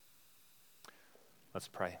Let's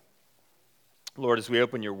pray. Lord, as we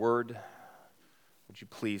open your word, would you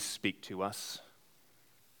please speak to us?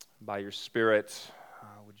 By your Spirit,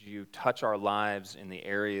 would you touch our lives in the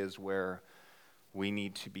areas where we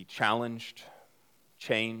need to be challenged,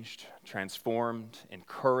 changed, transformed,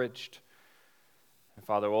 encouraged. And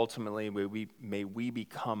Father, ultimately, may we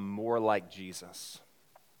become more like Jesus.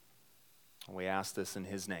 And we ask this in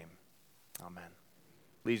his name. Amen.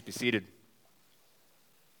 Please be seated.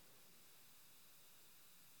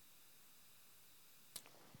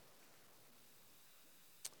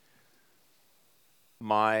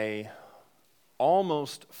 My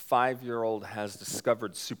almost 5-year-old has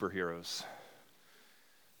discovered superheroes.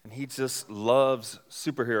 And he just loves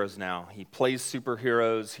superheroes now. He plays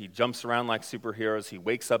superheroes. He jumps around like superheroes. He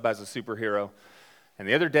wakes up as a superhero. And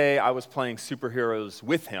the other day, I was playing superheroes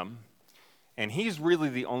with him. And he's really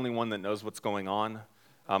the only one that knows what's going on.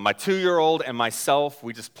 My 2-year-old and myself,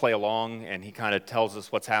 we just play along, and he kind of tells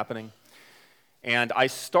us what's happening. And I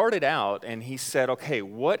started out, and he said, okay,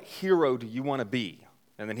 what hero do you want to be?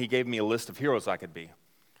 And then he gave me a list of heroes I could be.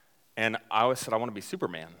 And I always said, I want to be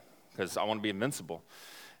Superman, because I want to be invincible.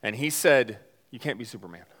 And he said, you can't be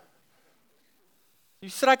Superman. You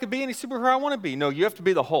said I could be any superhero I want to be. No, you have to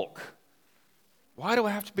be the Hulk. Why do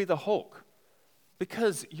I have to be the Hulk?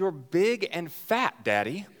 Because you're big and fat,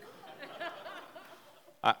 Daddy.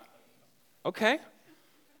 Okay,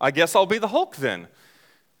 I guess I'll be the Hulk then.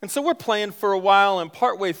 And so we're playing for a while, and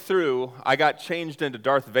partway through, I got changed into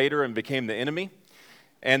Darth Vader and became the enemy.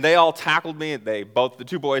 And they all tackled me. The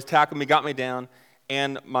two boys tackled me, got me down.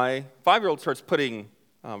 And my 5-year-old starts putting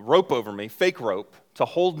rope over me, fake rope, to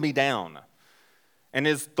hold me down. And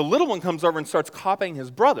as the little one comes over and starts copying his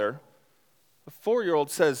brother, the 4-year-old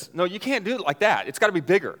says, no, you can't do it like that. It's got to be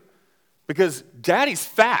bigger because Daddy's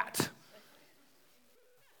fat.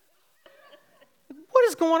 What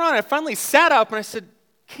is going on? I finally sat up and I said,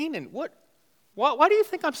 Keenan, why do you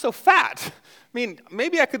think I'm so fat? I mean,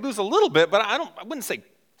 maybe I could lose a little bit, but I wouldn't say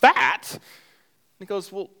fat. And he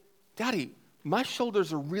goes, well, Daddy, my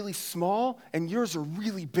shoulders are really small and yours are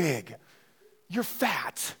really big. You're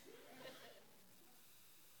fat.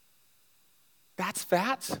 That's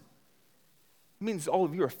fat? It means all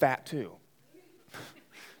of you are fat too.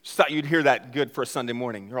 Just thought you'd hear that good for a Sunday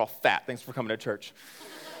morning. You're all fat. Thanks for coming to church.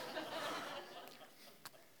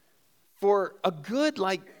 For a good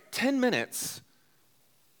 10 minutes,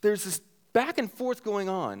 there's this back and forth going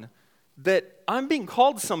on that I'm being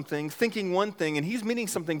called something, thinking one thing, and he's meaning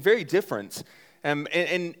something very different. And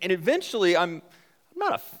eventually, I'm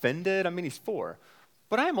not offended. I mean, he's 4.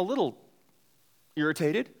 But I am a little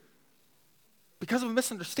irritated because of a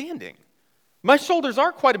misunderstanding. My shoulders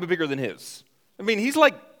are quite a bit bigger than his. I mean, he's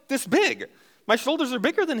like this big. My shoulders are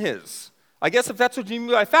bigger than his. I guess if that's what you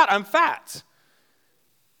mean by fat, I'm fat.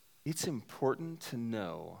 It's important to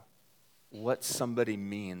know what somebody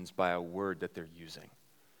means by a word that they're using.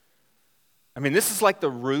 I mean, this is like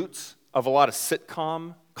the roots of a lot of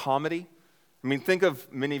sitcom comedy. I mean,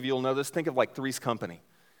 many of you will know this, think of like Three's Company.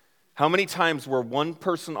 How many times were one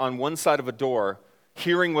person on one side of a door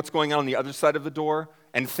hearing what's going on the other side of the door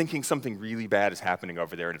and thinking something really bad is happening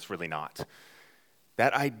over there and it's really not?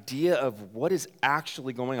 That idea of what is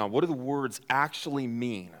actually going on, what do the words actually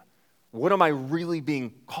mean? What am I really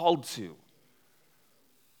being called to?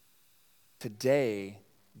 Today,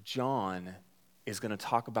 John is going to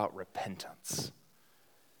talk about repentance.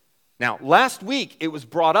 Now, last week it was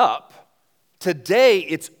brought up. Today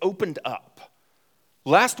it's opened up.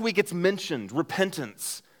 Last week it's mentioned,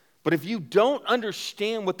 repentance. But if you don't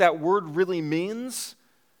understand what that word really means,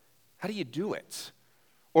 how do you do it?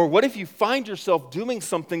 Or what if you find yourself doing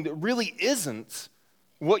something that really isn't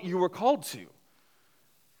what you were called to?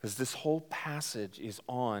 Because this whole passage is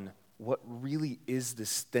on what really is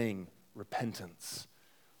this thing, repentance.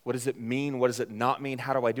 What does it mean? What does it not mean?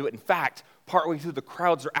 How do I do it? In fact, partway through, the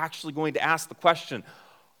crowds are actually going to ask the question,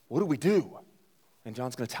 what do we do? And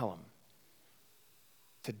John's going to tell them.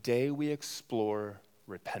 Today we explore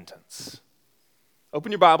repentance.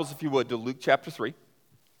 Open your Bibles, if you would, to Luke chapter 3.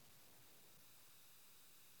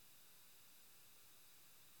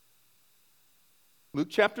 Luke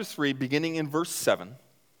chapter 3, beginning in verse 7.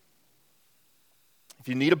 If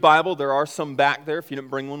you need a Bible, there are some back there if you didn't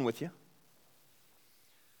bring one with you.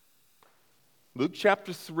 Luke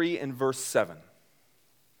chapter 3 and verse 7.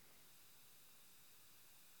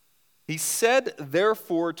 He said,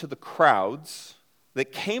 therefore, to the crowds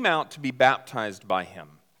that came out to be baptized by him,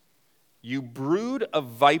 you brood of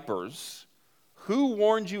vipers, who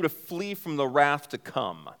warned you to flee from the wrath to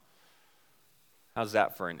come? How's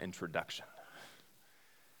that for an introduction?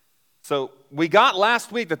 So we got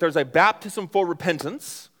last week that there's a baptism for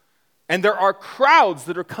repentance, And there are crowds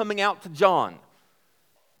that are coming out to John.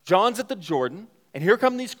 John's at the Jordan, and here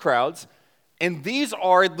come these crowds, and these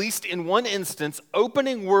are, at least in one instance,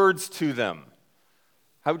 opening words to them.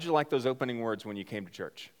 How would you like those opening words when you came to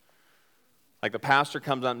church? Like the pastor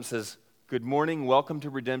comes up and says, "Good morning, welcome to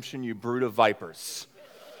redemption, you brood of vipers."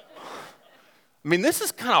 I mean, this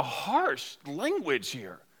is kind of harsh language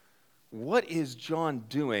here. What is John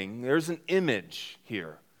doing? There's an image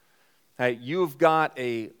here. You've got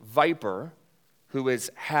a viper who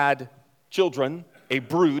has had children, a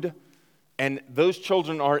brood, and those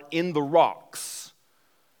children are in the rocks.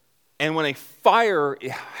 And when a fire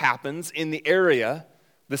happens in the area,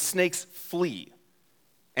 the snakes flee.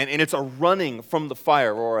 And it's a running from the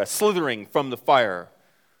fire or a slithering from the fire.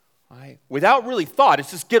 Right? Without really thought,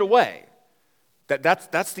 it's just get away.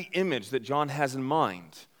 That's the image that John has in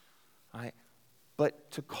mind. Right?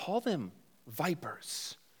 But to call them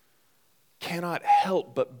vipers cannot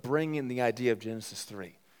help but bring in the idea of Genesis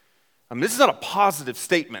 3. I mean, this is not a positive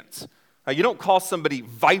statement. You don't call somebody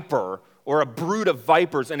viper or a brood of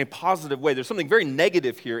vipers in a positive way. There's something very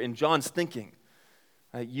negative here in John's thinking.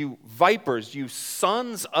 You vipers, you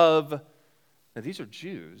sons of, now these are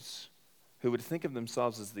Jews who would think of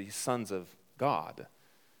themselves as the sons of God.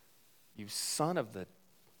 You son of the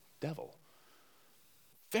devil.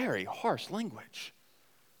 Very harsh language.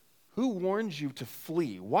 Who warns you to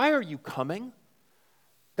flee? Why are you coming?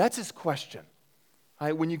 That's his question.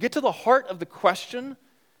 When you get to the heart of the question,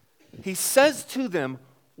 he says to them,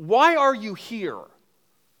 why are you here?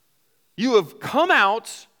 You have come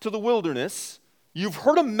out to the wilderness. You've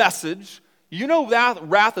heard a message. You know that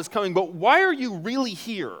wrath is coming, but why are you really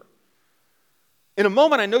here? In a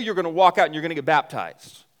moment, I know you're going to walk out and you're going to get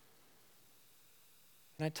baptized.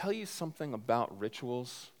 Can I tell you something about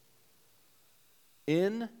rituals?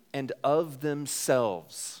 In and of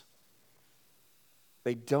themselves,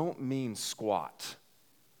 they don't mean squat.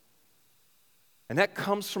 And that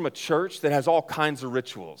comes from a church that has all kinds of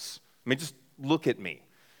rituals. I mean, just look at me,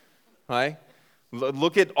 right?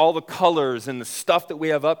 Look at all the colors and the stuff that we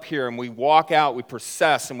have up here, and we walk out, we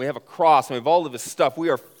process, and we have a cross, and we have all of this stuff. We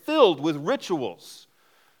are filled with rituals.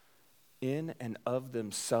 In and of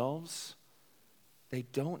themselves, they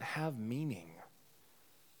don't have meaning.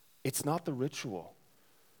 It's not the ritual.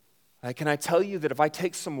 Can I tell you that if I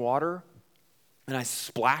take some water and I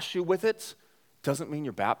splash you with it, doesn't mean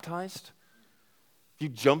you're baptized? If you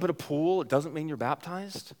jump in a pool, it doesn't mean you're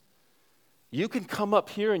baptized? You can come up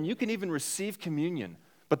here and you can even receive communion.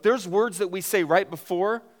 But there's words that we say right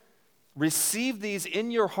before. Receive these in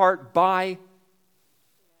your heart by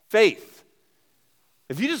faith.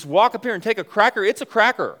 If you just walk up here and take a cracker, it's a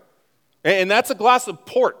cracker. And that's a glass of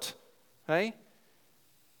port. Okay?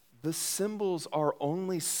 The symbols are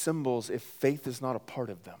only symbols if faith is not a part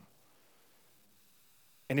of them.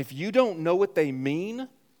 And if you don't know what they mean,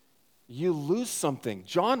 you lose something.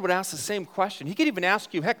 John would ask the same question. He could even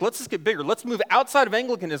ask you, heck, let's just get bigger. Let's move outside of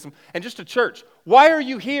Anglicanism and just to church. Why are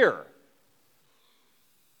you here?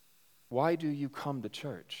 Why do you come to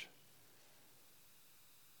church?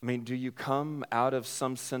 I mean, do you come out of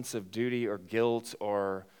some sense of duty or guilt,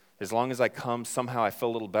 or as long as I come, somehow I feel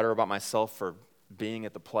a little better about myself for being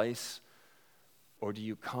at the place? Or do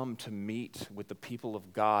you come to meet with the people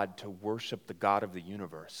of God to worship the God of the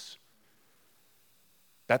universe?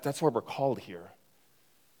 That's where we're called here.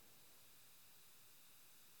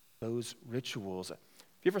 Those rituals. Have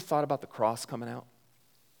you ever thought about the cross coming out?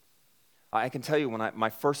 I can tell you when my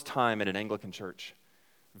first time at an Anglican church,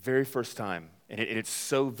 very first time, and it's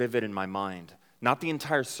so vivid in my mind. Not the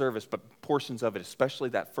entire service, but portions of it, especially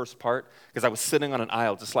that first part, because I was sitting on an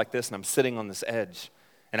aisle just like this, and I'm sitting on this edge,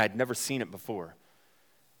 and I'd never seen it before.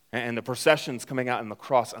 And the procession's coming out in the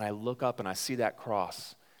cross, and I look up and I see that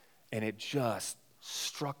cross, and it just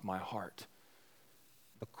struck my heart.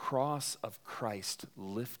 The cross of Christ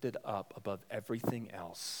lifted up above everything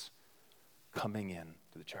else coming in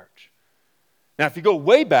to the church. Now, if you go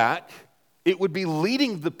way back, it would be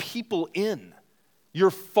leading the people in.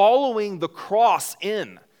 You're following the cross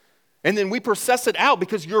in. And then we process it out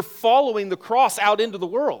because you're following the cross out into the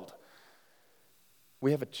world.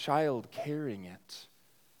 We have a child carrying it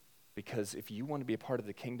because if you want to be a part of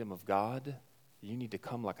the kingdom of God, you need to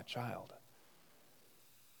come like a child.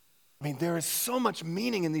 I mean, there is so much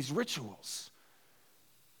meaning in these rituals.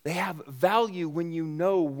 They have value when you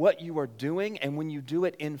know what you are doing and when you do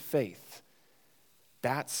it in faith.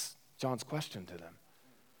 That's John's question to them.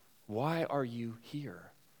 Why are you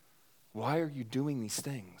here? Why are you doing these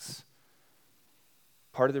things?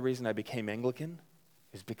 Part of the reason I became Anglican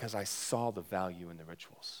is because I saw the value in the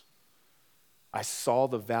rituals. I saw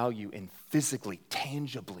the value in physically,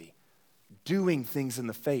 tangibly doing things in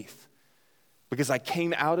the faith. Because I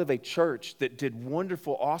came out of a church that did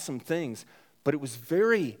wonderful, awesome things, but it was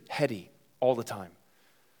very heady all the time.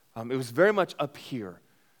 It was very much up here.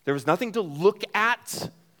 There was nothing to look at.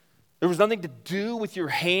 There was nothing to do with your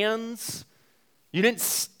hands. You didn't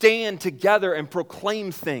stand together and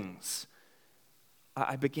proclaim things.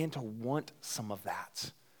 I began to want some of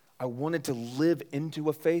that. I wanted to live into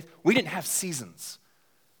a faith. We didn't have seasons.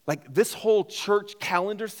 Like this whole church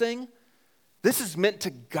calendar thing, this is meant to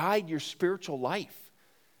guide your spiritual life.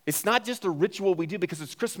 It's not just a ritual we do because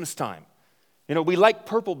it's Christmas time. You know, we like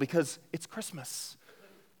purple because it's Christmas.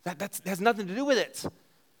 That has nothing to do with it.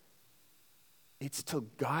 It's to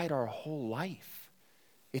guide our whole life.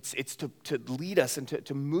 It's to lead us and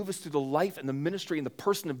to move us through the life and the ministry and the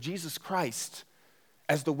person of Jesus Christ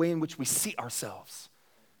as the way in which we see ourselves.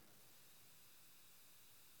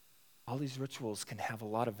 All these rituals can have a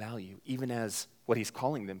lot of value, even as what he's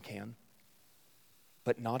calling them can,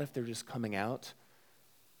 but not if they're just coming out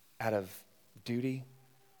of duty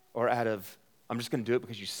or out of, I'm just going to do it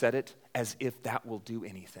because you said it, as if that will do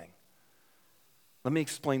anything. Let me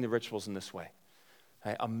explain the rituals in this way.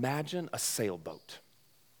 Right, imagine a sailboat.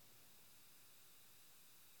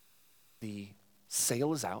 The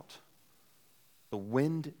sail is out, the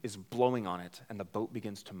wind is blowing on it, and the boat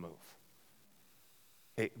begins to move.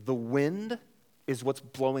 Okay, the wind is what's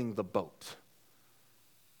blowing the boat,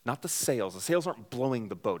 not the sails. The sails aren't blowing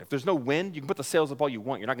the boat. If there's no wind, you can put the sails up all you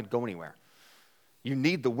want. You're not going to go anywhere. You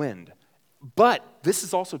need the wind. But this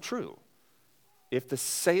is also true. If the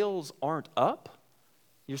sails aren't up,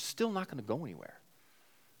 you're still not going to go anywhere.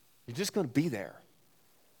 You're just going to be there.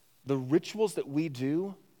 The rituals that we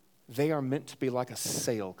do, they are meant to be like a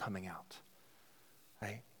sail coming out.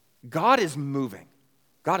 Right? God is moving.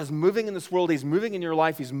 God is moving in this world. He's moving in your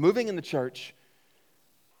life. He's moving in the church.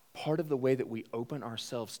 Part of the way that we open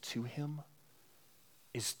ourselves to him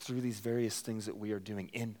is through these various things that we are doing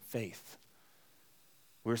in faith.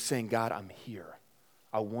 We're saying, God, I'm here.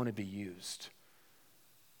 I want to be used.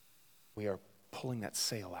 We are pulling that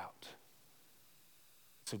sail out.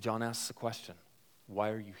 So John asks the question, why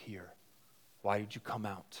are you here? Why did you come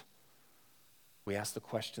out? We asked the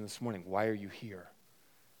question this morning, why are you here?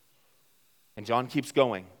 And John keeps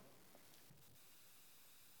going.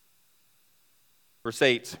 Verse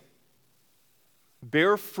 8,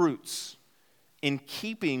 bear fruits in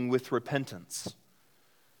keeping with repentance.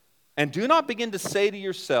 And do not begin to say to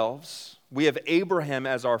yourselves, we have Abraham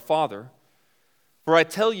as our father. For I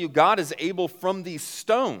tell you, God is able from these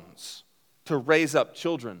stones to raise up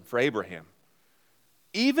children for Abraham.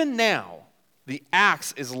 Even now, the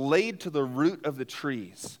axe is laid to the root of the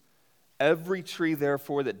trees. Every tree,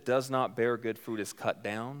 therefore, that does not bear good fruit is cut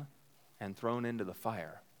down and thrown into the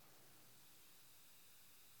fire.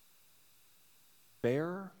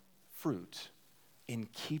 Bear fruit in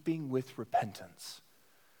keeping with repentance.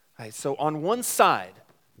 Right, so on one side,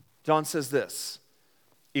 John says this,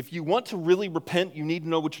 if you want to really repent, you need to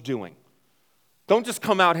know what you're doing. Don't just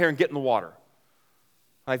come out here and get in the water.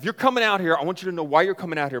 Right, if you're coming out here, I want you to know why you're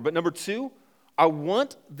coming out here. But number two, I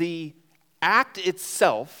want the act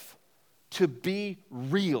itself to be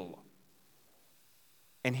real.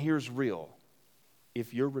 And here's real.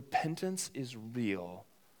 If your repentance is real,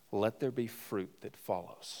 let there be fruit that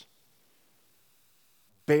follows.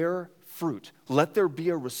 Bear fruit. Let there be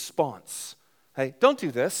a response. Hey, don't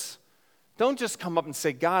do this. Don't just come up and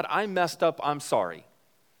say, God, I messed up, I'm sorry.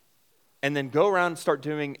 And then go around and start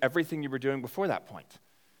doing everything you were doing before that point.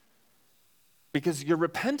 Because your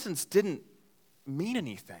repentance didn't mean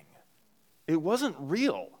anything. It wasn't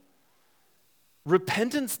real.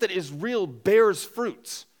 Repentance that is real bears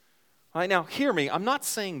fruits. All right, now hear me. I'm not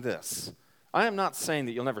saying this. I am not saying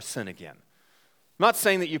that you'll never sin again. I'm not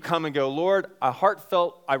saying that you come and go, Lord,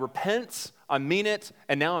 I repent, I mean it,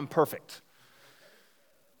 and now I'm perfect.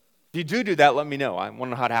 If you do that, let me know. I want to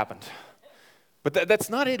know how it happened. But that's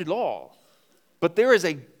not it at all. But there is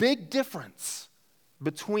a big difference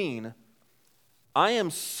between I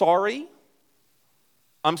am sorry.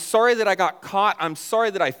 I'm sorry that I got caught. I'm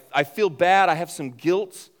sorry that I feel bad. I have some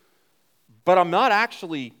guilt. But I'm not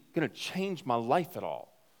actually going to change my life at all.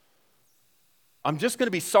 I'm just going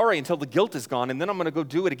to be sorry until the guilt is gone, and then I'm going to go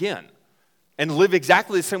do it again and live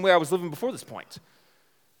exactly the same way I was living before this point.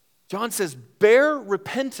 John says, bear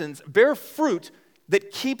repentance, bear fruit that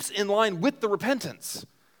keeps in line with the repentance.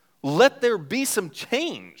 Let there be some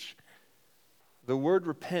change. The word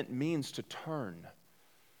repent means to turn.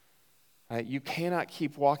 You cannot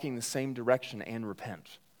keep walking the same direction and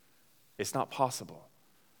repent. It's not possible.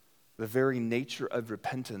 The very nature of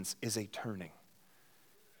repentance is a turning.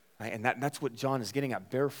 And that's what John is getting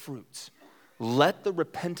at. Bear fruits. let the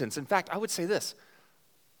repentance, in fact, I would say this,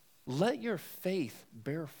 let your faith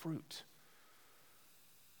bear fruit.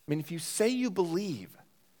 I mean, if you say you believe,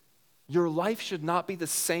 your life should not be the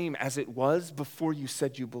same as it was before you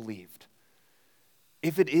said you believed.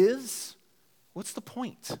 If it is, what's the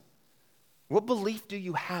point? What belief do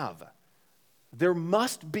you have? There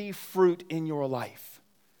must be fruit in your life.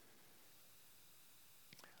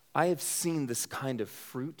 I have seen this kind of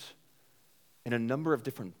fruit in a number of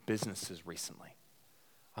different businesses recently.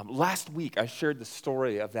 Last week, I shared the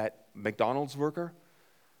story of that McDonald's worker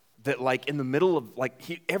that like in the middle of,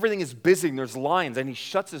 everything is busy and there's lines and he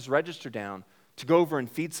shuts his register down to go over and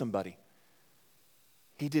feed somebody.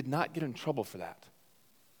 He did not get in trouble for that.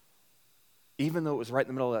 Even though it was right in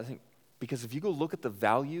the middle of that thing. Because if you go look at the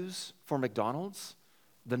values for McDonald's,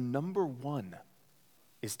 the number one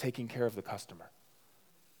is taking care of the customer.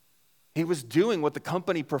 He was doing what the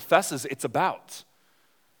company professes it's about.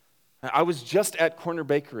 I was just at Corner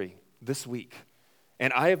Bakery this week,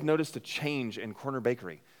 and I have noticed a change in Corner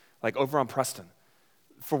Bakery, like over on Preston.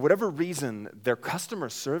 For whatever reason, their customer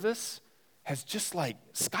service has just like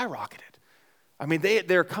skyrocketed. I mean,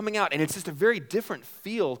 they're coming out, and it's just a very different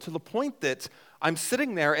feel to the point that I'm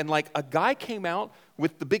sitting there, and like a guy came out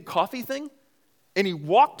with the big coffee thing, and he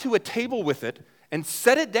walked to a table with it and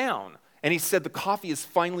set it down, and he said, "The coffee is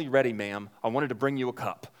finally ready, ma'am. I wanted to bring you a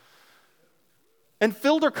cup." And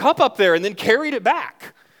filled her cup up there and then carried it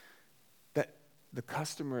back. That the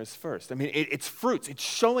customer is first. I mean, it's fruits. It's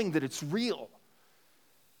showing that it's real.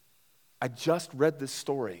 I just read this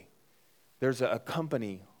story. There's a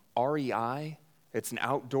company, REI. It's an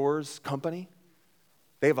outdoors company.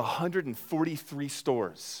 They have 143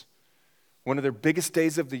 stores. One of their biggest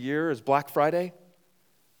days of the year is Black Friday.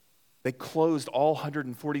 They closed all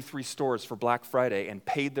 143 stores for Black Friday and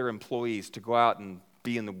paid their employees to go out and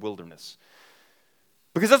be in the wilderness.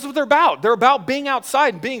 Because that's what they're about. They're about being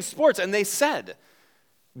outside and being sports. And they said,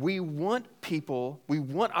 we want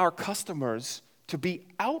our customers to be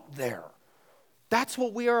out there. That's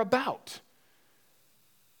what we are about.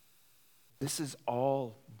 This is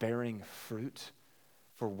all bearing fruit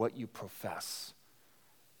for what you profess.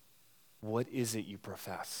 What is it you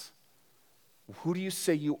profess? Who do you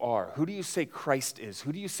say you are? Who do you say Christ is?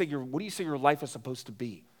 What do you say your life is supposed to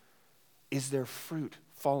be? Is there fruit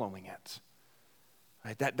following it?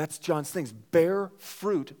 Right, that's John's things. Bear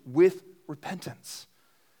fruit with repentance.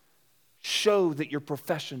 Show that your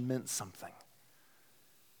profession meant something.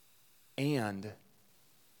 And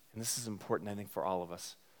this is important, I think, for all of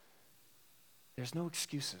us, there's no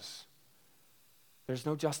excuses. There's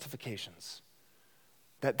no justifications.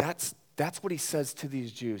 That's what he says to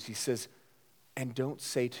these Jews. He says, and don't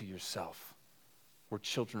say to yourself, we're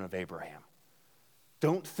children of Abraham.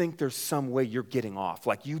 Don't think there's some way you're getting off,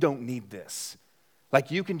 like you don't need this. Like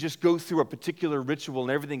you can just go through a particular ritual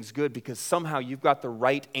and everything's good because somehow you've got the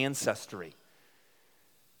right ancestry.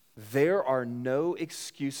 There are no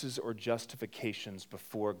excuses or justifications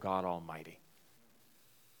before God Almighty.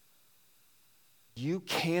 You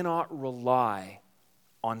cannot rely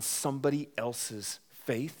on somebody else's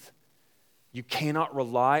faith. You cannot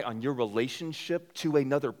rely on your relationship to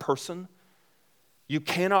another person. You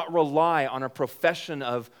cannot rely on a profession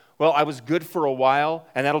of, well, I was good for a while,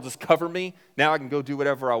 and that'll just cover me. Now I can go do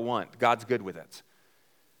whatever I want. God's good with it.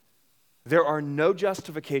 There are no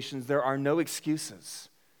justifications. There are no excuses.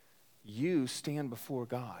 You stand before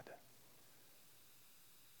God.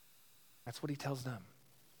 That's what he tells them.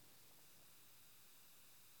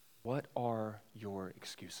 What are your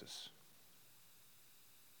excuses?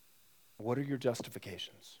 What are your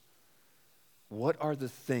justifications? What are the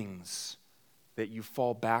things that you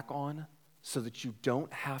fall back on so that you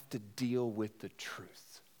don't have to deal with the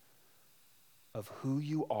truth of who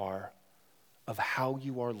you are, of how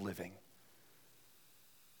you are living?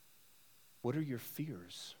 What are your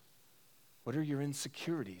fears? What are your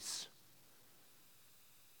insecurities?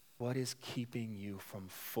 What is keeping you from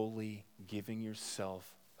fully giving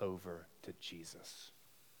yourself over to Jesus?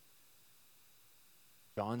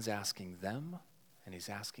 John's asking them, and he's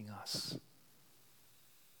asking us.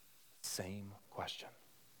 Same question.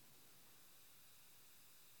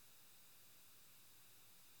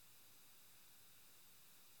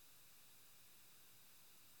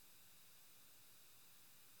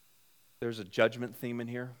 There's a judgment theme in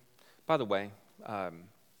here. By the way,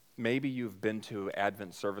 maybe you've been to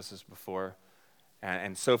Advent services before,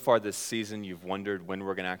 and so far this season you've wondered when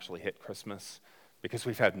we're going to actually hit Christmas, because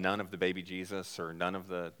we've had none of the baby Jesus or none of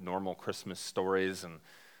the normal Christmas stories. And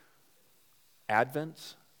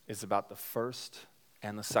Advent is about the first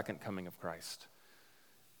and the second coming of Christ.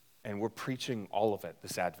 And we're preaching all of it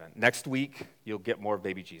this Advent. Next week, you'll get more of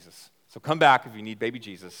baby Jesus. So come back if you need baby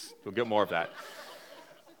Jesus. You'll get more of that.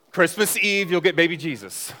 Christmas Eve, you'll get baby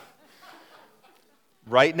Jesus.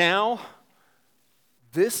 Right now,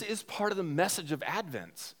 this is part of the message of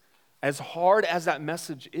Advent, as hard as that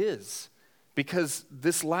message is, because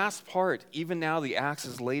this last part, even now the axe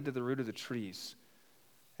is laid to the root of the trees,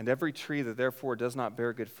 and every tree that therefore does not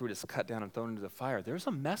bear good fruit is cut down and thrown into the fire. There's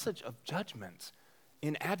a message of judgment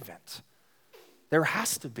in Advent. There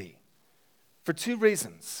has to be, for two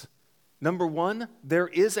reasons. Number one, there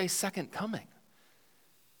is a second coming.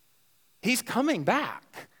 He's coming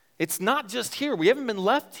back. It's not just here. We haven't been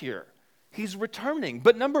left here. He's returning.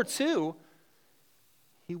 But number two,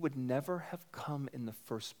 he would never have come in the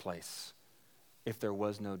first place if there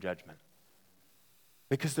was no judgment.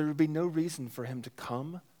 Because there would be no reason for him to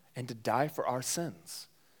come and to die for our sins.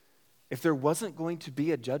 If there wasn't going to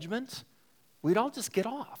be a judgment, we'd all just get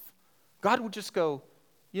off. God would just go,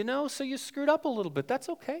 so you screwed up a little bit. That's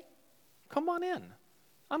okay. Come on in.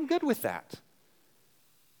 I'm good with that.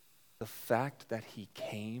 The fact that he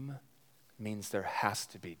came means there has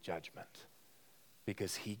to be judgment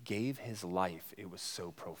because he gave his life. It was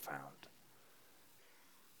so profound.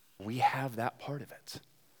 We have that part of it.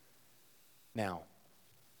 Now,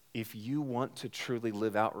 if you want to truly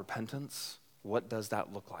live out repentance, what does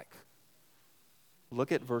that look like?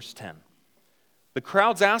 Look at verse 10. The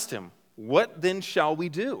crowds asked him, "What then shall we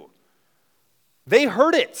do?" They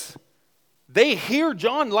heard it. They hear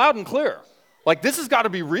John loud and clear. Like, this has got to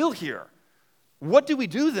be real here. What do we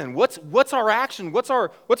do then? What's our action? What's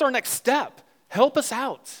our next step? Help us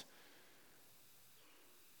out.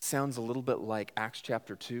 Sounds a little bit like Acts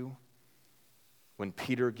chapter 2, when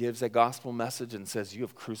Peter gives a gospel message and says, "You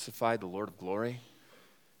have crucified the Lord of glory."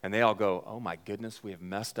 And they all go, "Oh my goodness, we have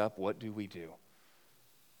messed up. What do we do?"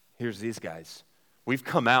 Here's these guys. We've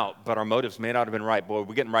come out, but our motives may not have been right. Boy,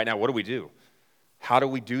 we're getting right now. What do we do? How do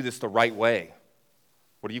we do this the right way?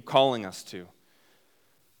 What are you calling us to?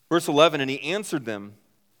 Verse 11, and he answered them,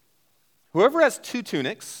 "Whoever has 2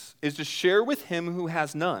 tunics is to share with him who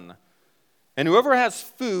has none, and whoever has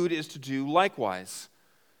food is to do likewise."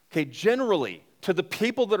 Okay, generally, to the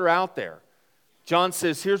people that are out there, John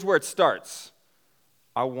says, here's where it starts.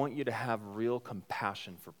 I want you to have real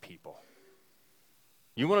compassion for people.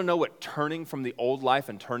 You want to know what turning from the old life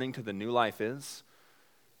and turning to the new life is?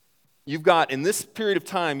 You've got, in this period of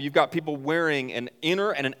time, you've got people wearing an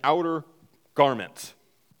inner and an outer garment.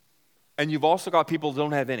 And you've also got people who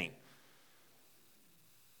don't have any.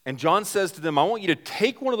 And John says to them, I want you to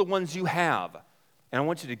take one of the ones you have, and I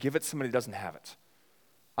want you to give it to somebody who doesn't have it.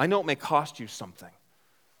 I know it may cost you something,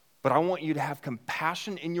 but I want you to have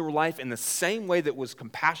compassion in your life in the same way that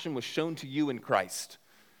compassion was shown to you in Christ.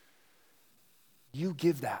 You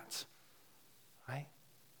give that, right?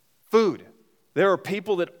 Food. There are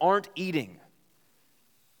people that aren't eating.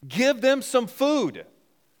 Give them some food.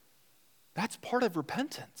 That's part of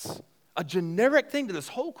repentance. A generic thing to this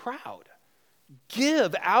whole crowd.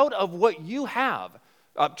 Give out of what you have.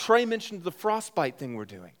 Trey mentioned the frostbite thing we're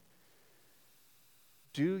doing.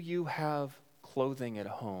 Do you have clothing at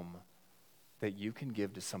home that you can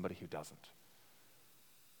give to somebody who doesn't?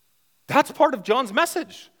 That's part of John's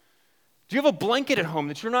message. Do you have a blanket at home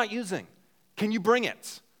that you're not using? Can you bring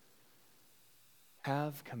it?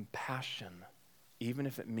 Have compassion, even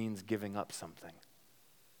if it means giving up something.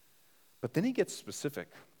 But then he gets specific.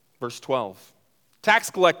 Verse 12.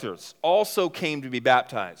 Tax collectors also came to be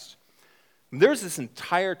baptized. There's this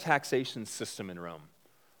entire taxation system in Rome.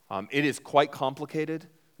 It is quite complicated.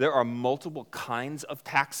 There are multiple kinds of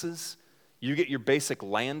taxes. You get your basic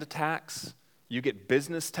land tax. You get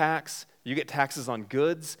business tax. You get taxes on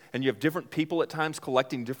goods. And you have different people at times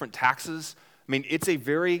collecting different taxes. I mean, it's a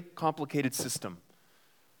very complicated system.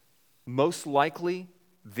 Most likely,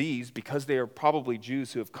 because they are probably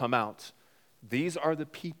Jews who have come out, these are the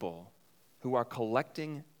people who are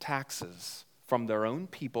collecting taxes from their own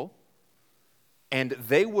people, and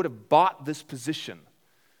they would have bought this position.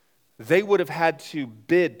 They would have had to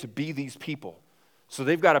bid to be these people. So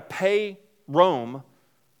they've got to pay Rome,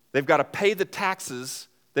 they've got to pay the taxes,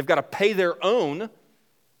 they've got to pay their own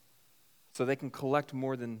so they can collect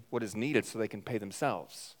more than what is needed so they can pay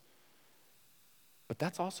themselves. But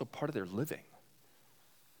that's also part of their living.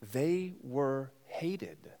 They were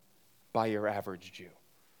hated by your average Jew.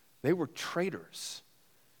 They were traitors.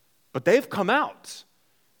 But they've come out,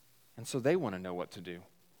 and so they want to know what to do.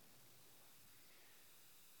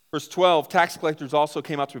 Verse 12, tax collectors also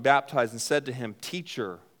came out to be baptized and said to him,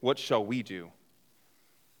 "Teacher, what shall we do?"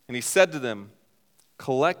 And he said to them,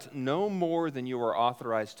 "Collect no more than you are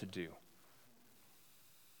authorized to do."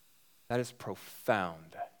 That is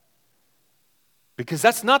profound. Because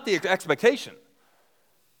that's not the expectation.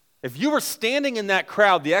 If you were standing in that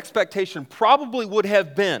crowd, the expectation probably would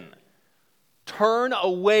have been, turn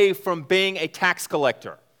away from being a tax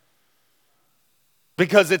collector.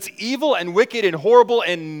 Because it's evil and wicked and horrible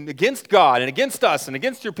and against God and against us and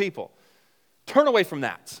against your people. Turn away from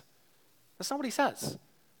that. That's not what he says.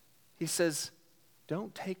 He says,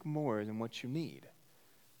 don't take more than what you need.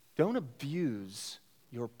 Don't abuse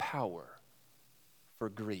your power for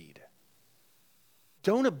greed.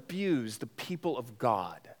 Don't abuse the people of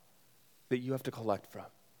God that you have to collect from.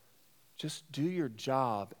 Just do your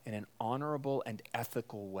job in an honorable and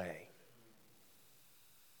ethical way.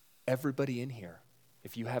 Everybody in here,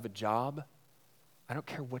 if you have a job, I don't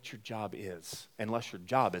care what your job is, unless your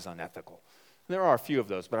job is unethical. And there are a few of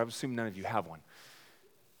those, but I assume none of you have one.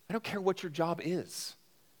 I don't care what your job is.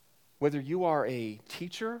 Whether you are a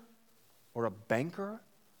teacher or a banker,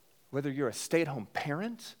 whether you're a stay-at-home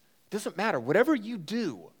parent, it doesn't matter. Whatever you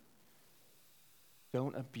do,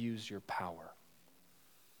 don't abuse your power.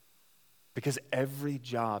 Because every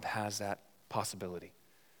job has that possibility.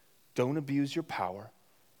 Don't abuse your power.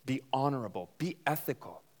 Be honorable. Be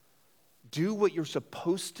ethical. Do what you're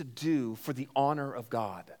supposed to do for the honor of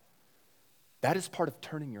God. That is part of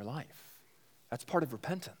turning your life. That's part of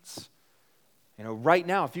repentance. You know, right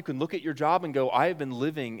now, if you can look at your job and go, I have been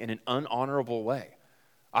living in an unhonorable way.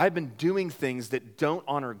 I've been doing things that don't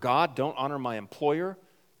honor God, don't honor my employer,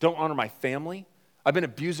 don't honor my family. I've been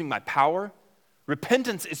abusing my power.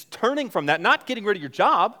 Repentance is turning from that, not getting rid of your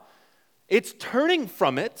job. It's turning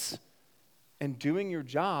from it and doing your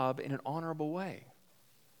job in an honorable way.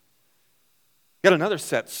 Got another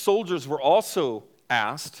set. Soldiers were also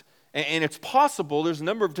asked, and it's possible, there's a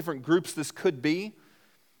number of different groups this could be.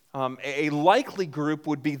 A likely group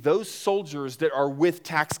would be those soldiers that are with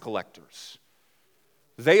tax collectors.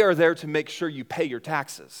 They are there to make sure you pay your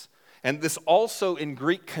taxes. And this also in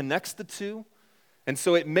Greek connects the two. And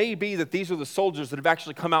so it may be that these are the soldiers that have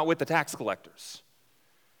actually come out with the tax collectors.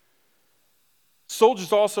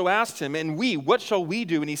 Soldiers also asked him, and we, what shall we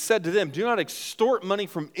do? And he said to them, do not extort money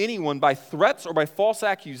from anyone by threats or by false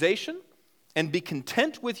accusation, and be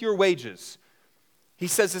content with your wages. He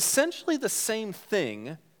says essentially the same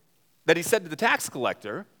thing that he said to the tax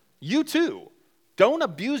collector. You too, don't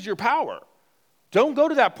abuse your power. Don't go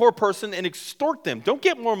to that poor person and extort them. Don't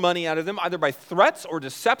get more money out of them either by threats or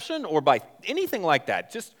deception or by anything like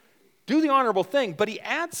that. Just do the honorable thing. But he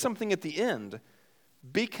adds something at the end.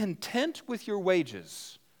 Be content with your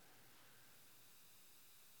wages.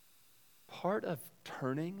 Part of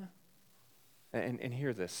turning, and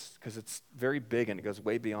hear this, because it's very big and it goes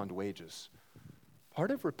way beyond wages.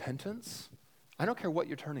 Part of repentance, I don't care what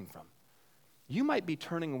you're turning from. You might be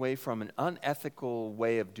turning away from an unethical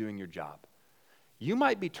way of doing your job. You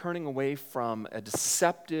might be turning away from a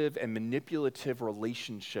deceptive and manipulative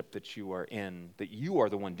relationship that you are in, that you are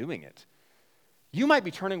the one doing it. You might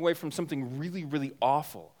be turning away from something really, really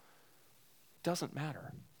awful. It doesn't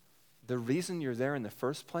matter. The reason you're there in the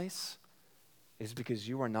first place is because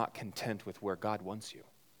you are not content with where God wants you.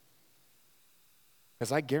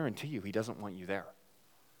 Because I guarantee you, he doesn't want you there.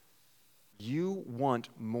 You want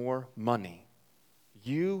more money.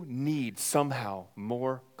 You need somehow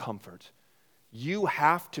more comfort. You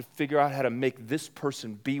have to figure out how to make this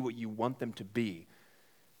person be what you want them to be.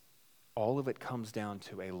 All of it comes down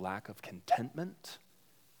to a lack of contentment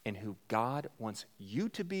in who God wants you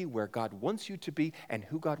to be, where God wants you to be, and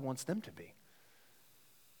who God wants them to be.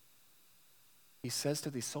 He says to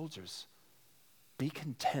these soldiers, be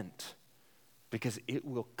content, because it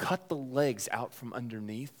will cut the legs out from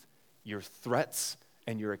underneath your threats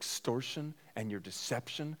and your extortion and your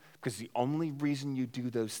deception, because the only reason you do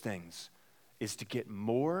those things is to get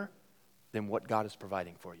more than what God is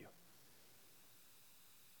providing for you.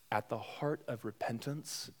 At the heart of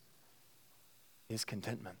repentance is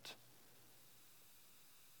contentment.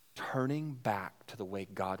 Turning back to the way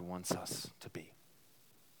God wants us to be.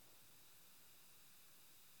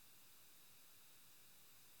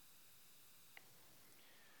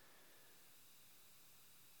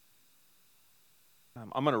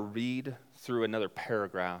 I'm going to read through another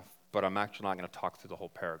paragraph, but I'm actually not going to talk through the whole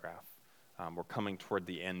paragraph. We're coming toward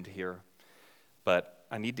the end here, but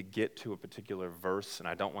I need to get to a particular verse, and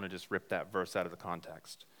I don't want to just rip that verse out of the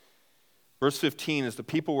context. Verse 15 is the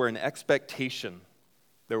people were in expectation.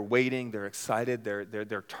 They're waiting, they're excited,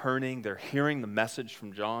 they're turning, they're hearing the message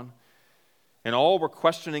from John. And all were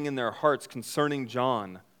questioning in their hearts concerning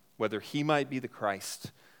John, whether he might be the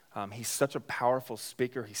Christ. He's such a powerful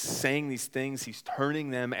speaker. He's saying these things, he's turning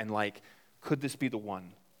them, and could this be the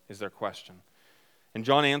one, is their question. And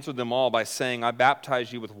John answered them all by saying, I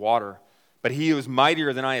baptize you with water, but he who is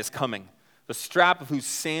mightier than I is coming, the strap of whose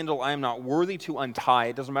sandal I am not worthy to untie.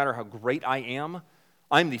 It doesn't matter how great I am.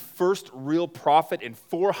 I am the first real prophet in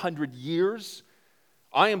 400 years.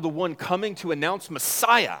 I am the one coming to announce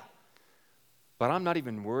Messiah. But I'm not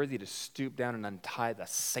even worthy to stoop down and untie the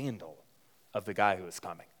sandal of the guy who is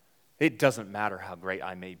coming. It doesn't matter how great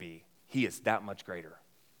I may be. He is that much greater.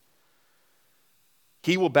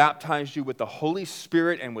 He will baptize you with the Holy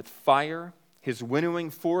Spirit and with fire. His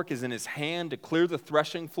winnowing fork is in his hand to clear the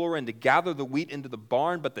threshing floor and to gather the wheat into the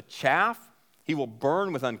barn, but the chaff he will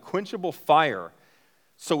burn with unquenchable fire.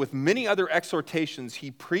 So with many other exhortations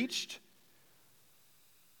he preached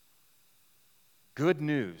good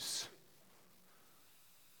news.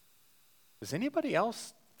 Does anybody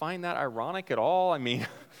else find that ironic at all? I mean,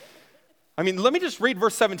 let me just read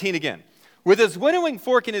verse 17 again. With his winnowing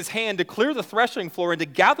fork in his hand to clear the threshing floor and to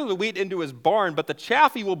gather the wheat into his barn, but the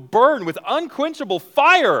chaff he will burn with unquenchable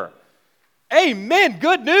fire. Amen.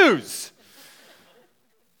 Good news.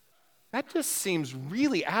 That just seems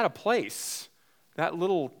really out of place, that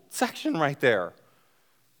little section right there.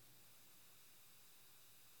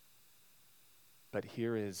 But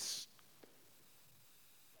here's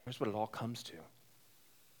what it all comes to.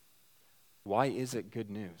 Why is it good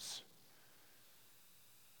news?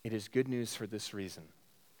 It is good news for this reason.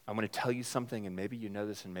 I'm going to tell you something, and maybe you know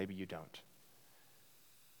this and maybe you don't.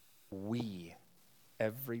 We,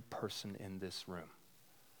 every person in this room,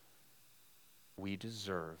 we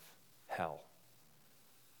deserve hell.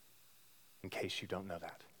 In case you don't know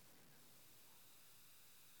that.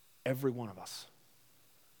 Every one of us.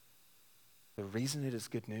 The reason it is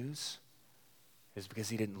good news is because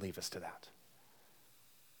he didn't leave us to that.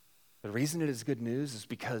 The reason it is good news is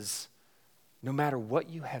because no matter what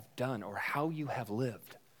you have done or how you have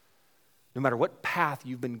lived, no matter what path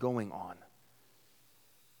you've been going on,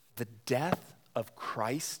 the death of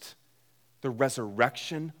Christ, the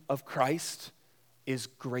resurrection of Christ is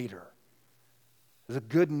greater. The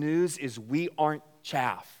good news is we aren't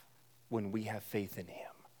chaff when we have faith in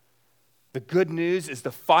him. The good news is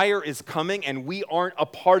the fire is coming and we aren't a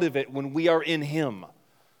part of it when we are in him.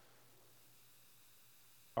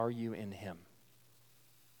 Are you in him?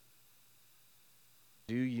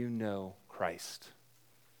 Do you know Christ?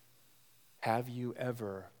 Have you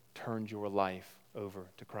ever turned your life over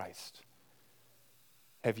to Christ?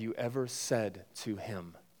 Have you ever said to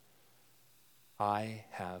him, I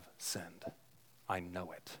have sinned. I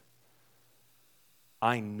know it.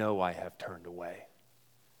 I know I have turned away.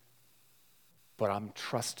 But I'm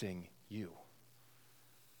trusting you.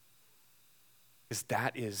 Because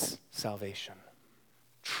that is salvation.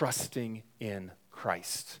 Trusting in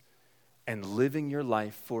Christ and living your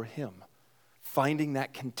life for him. Finding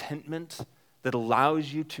that contentment that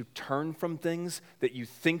allows you to turn from things that you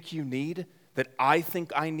think you need, that I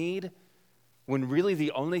think I need, when really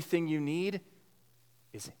the only thing you need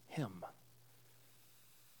is him.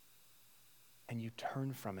 And you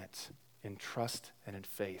turn from it in trust and in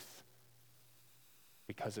faith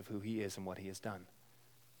because of who he is and what he has done.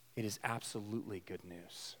 It is absolutely good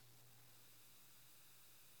news.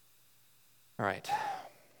 All right.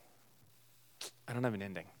 I don't have an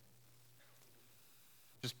ending.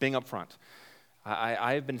 Just being upfront.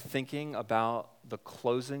 I have been thinking about the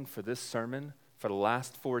closing for this sermon for the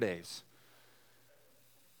last 4 days.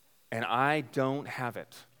 And I don't have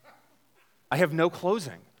it. I have no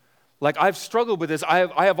closing. Like, I've struggled with this.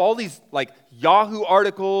 I have all these, like, Yahoo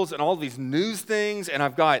articles and all these news things, and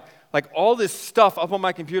I've got, like, all this stuff up on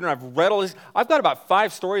my computer, and I've read all this. I've got about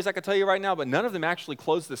 5 stories I could tell you right now, but none of them actually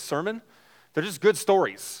close this sermon. They're just good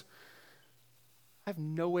stories. I have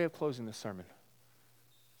no way of closing this sermon.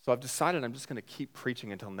 So I've decided I'm just going to keep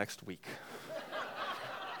preaching until next week.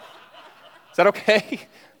 Is that okay?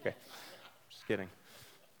 Okay. Just kidding.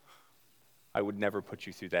 I would never put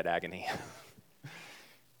you through that agony.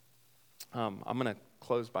 I'm going to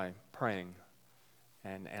close by praying.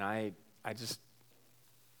 And I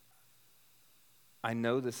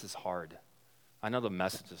know this is hard. I know the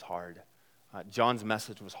message is hard. John's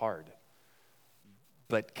message was hard.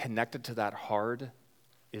 But connected to that hard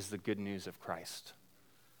is the good news of Christ.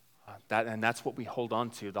 And that's what we hold on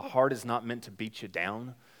to. The hard is not meant to beat you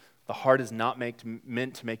down. The hard is not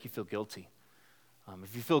meant to make you feel guilty.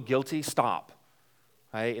 If you feel guilty, stop.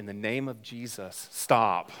 Right? In the name of Jesus,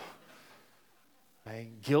 stop. Right?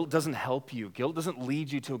 Guilt doesn't help you. Guilt doesn't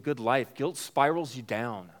lead you to a good life. Guilt spirals you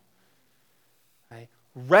down. Right?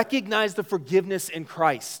 Recognize the forgiveness in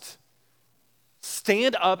Christ.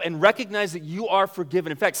 Stand up and recognize that you are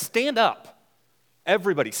forgiven. In fact, stand up.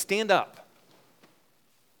 Everybody, stand up.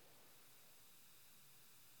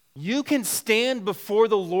 You can stand before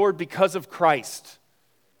the Lord because of Christ.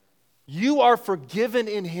 You are forgiven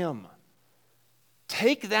in him.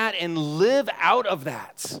 take that and live out of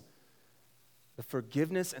that. The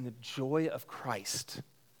forgiveness and the joy of Christ,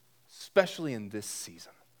 especially in this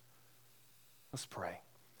season. Let's pray.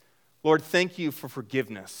 Lord, thank you for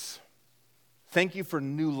forgiveness. Thank you for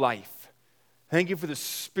new life. Thank you for the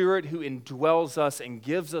Spirit who indwells us and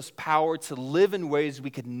gives us power to live in ways we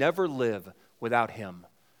could never live without him.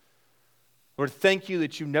 Lord, thank you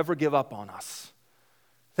that you never give up on us.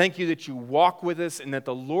 Thank you that you walk with us and that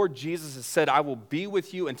the Lord Jesus has said, I will be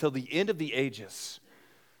with you until the end of the ages.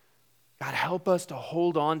 God, help us to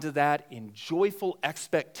hold on to that in joyful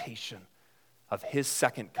expectation of his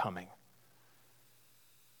second coming.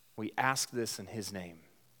 We ask this in his name.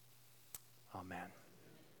 Amen.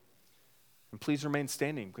 And please remain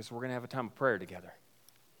standing because we're going to have a time of prayer together.